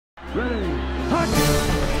Ready, hunt!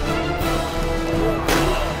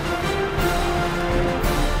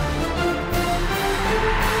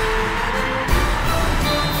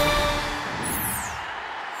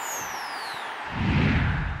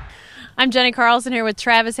 I'm Jenni Carlson here with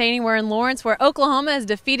Travis Haney. We're in Lawrence, where Oklahoma has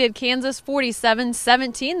defeated Kansas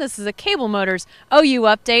 47-17. This is a Cable Motors OU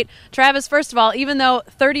update. Travis, first of all, even though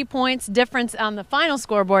 30 points difference on the final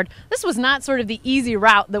scoreboard, this was not sort of the easy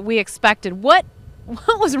route that we expected. What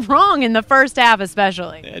was wrong in the first half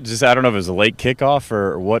especially? I don't know if it was a late kickoff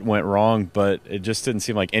or what went wrong, but it just didn't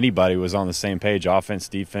seem like anybody was on the same page. Offense,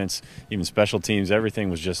 defense, even special teams,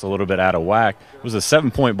 everything was just a little bit out of whack. It was a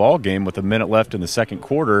 7-point ball game with a minute left in the second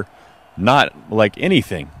quarter. Not like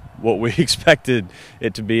anything what we expected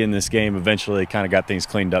it to be in this game. Eventually kind of got things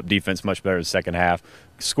cleaned up. Defense much better in the second half.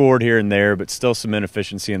 Scored here and there, but still some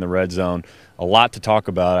inefficiency in the red zone. A lot to talk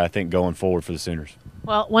about, I think, going forward for the Sooners.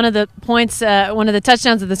 Well, one of the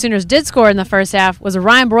touchdowns that the Sooners did score in the first half was a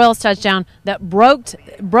Ryan Broyles touchdown that broke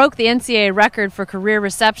the NCAA record for career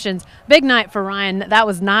receptions. Big night for Ryan. That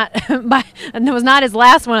was not his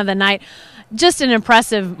last one of the night. Just an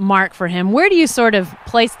impressive mark for him. Where do you sort of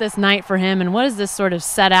place this night for him, and what does this sort of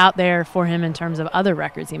set out there for him in terms of other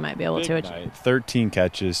records he might be able to achieve? 13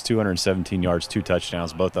 catches, 217 yards, 2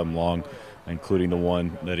 touchdowns, both of them long, including the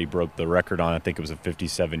one that he broke the record on. I think it was a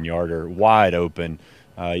 57-yarder, wide open.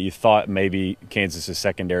 You thought maybe Kansas'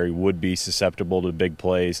 secondary would be susceptible to big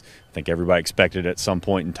plays. I think everybody expected at some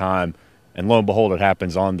point in time. And lo and behold, it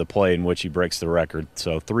happens on the play in which he breaks the record.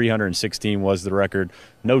 So 316 was the record.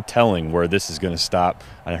 No telling where this is going to stop.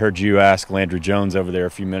 I heard you ask Landry Jones over there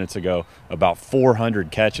a few minutes ago about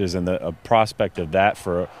 400 catches and the prospect of that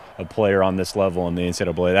for a player on this level in the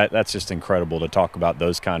NCAA. That's just incredible to talk about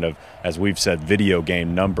those kind of, as we've said, video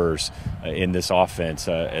game numbers in this offense.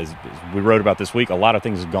 As we wrote about this week, a lot of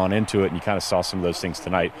things have gone into it, and you kind of saw some of those things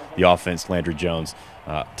tonight. The offense, Landry Jones.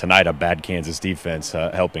 Tonight, a bad Kansas defense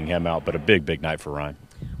helping him out, but a big night for Ryan.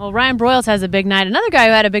 Well, Ryan Broyles has a big night. Another guy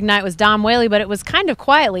who had a big night was Dom Whaley, but it was kind of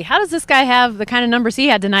quietly. How does this guy have the kind of numbers he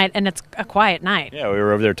had tonight, and it's a quiet night? Yeah, we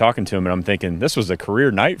were over there talking to him, and I'm thinking, this was a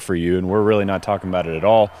career night for you, and we're really not talking about it at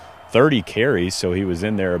all. 30 carries, so he was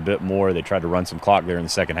in there a bit more. They tried to run some clock there in the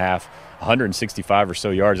second half. 165 or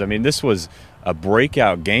so yards. I mean, this was a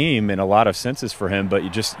breakout game in a lot of senses for him, but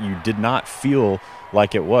you did not feel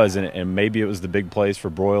like it was, and maybe it was the big plays for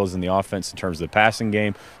Broyles in the offense in terms of the passing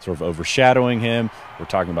game, sort of overshadowing him. We're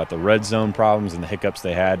talking about the red zone problems and the hiccups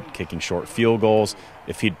they had, kicking short field goals.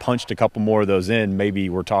 If he'd punched a couple more of those in, maybe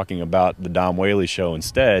we're talking about the Dom Whaley show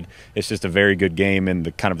instead. It's just a very good game in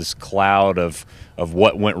the kind of this cloud of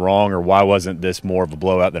what went wrong or why wasn't this more of a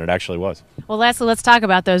blowout than it actually was. Well, lastly, let's talk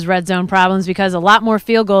about those red zone problems, because a lot more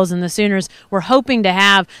field goals than the Sooners were hoping to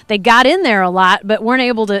have. They got in there a lot, but weren't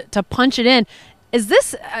able to punch it in. Is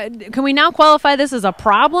this can we now qualify this as a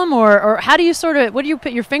problem, or how do you what do you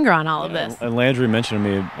put your finger on all of this? And Landry mentioned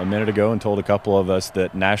to me a minute ago and told a couple of us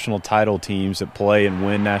that national title teams that play and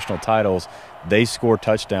win national titles, they score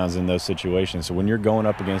touchdowns in those situations. So when you're going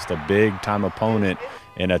up against a big-time opponent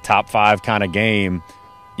in a top-5 kind of game,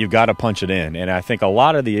 you've got to punch it in. And I think a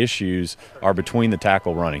lot of the issues are between the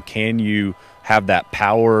tackle running. Can you have that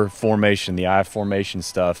power formation, the I formation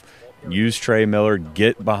stuff, use Trey Miller,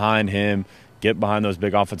 get behind him, get behind those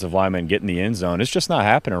big offensive linemen, get in the end zone? It's just not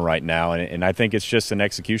happening right now, and I think it's just an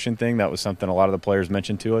execution thing. That was something a lot of the players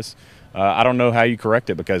mentioned to us. I don't know how you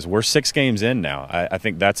correct it, because we're 6 games in now. I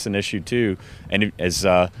think that's an issue too. And as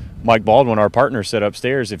Mike Baldwin, our partner, said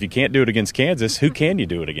upstairs, if you can't do it against Kansas, who can you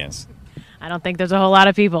do it against? I don't think there's a whole lot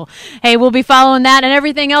of people. Hey, we'll be following that and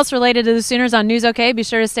everything else related to the Sooners on News OK. Be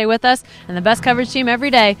sure to stay with us, and the best coverage team every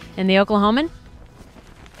day in the Oklahoman